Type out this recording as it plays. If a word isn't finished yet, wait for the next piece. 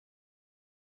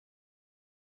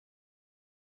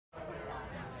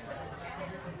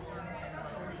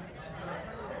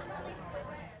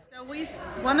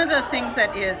One of the things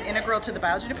that is integral to the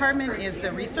biology department is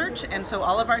the research, and so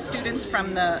all of our students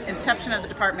from the inception of the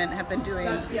department have been doing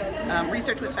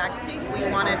research with faculty. We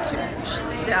wanted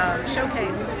to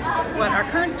showcase what our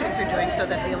current students are doing so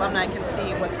that the alumni can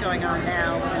see what's going on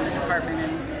now within the department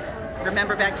and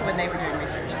remember back to when they were doing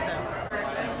research.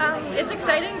 It's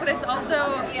exciting, but it's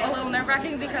also a little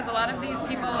nerve-wracking because a lot of these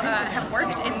people have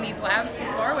worked in these labs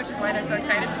before, which is why they're so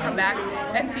excited to come back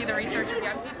and see the research of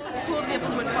young people. It's cool to be able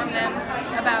to inform them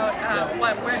about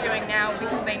what we're doing now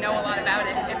because they know a lot about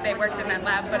it if they worked in that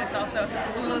lab, but it's also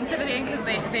a little intimidating because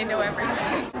they know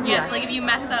everything. Yes, like if you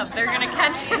mess up, they're going to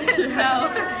catch it,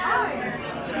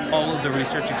 so. All of the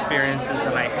research experiences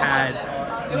that I had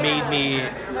made me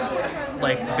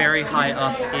like very high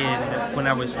up in when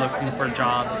I was looking for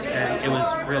jobs, and it was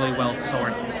really well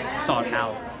sought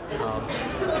out.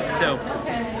 So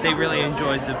they really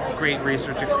enjoyed the great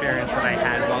research experience that I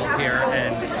had while here,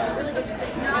 and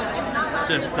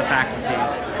just the faculty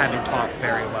having taught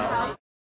very well.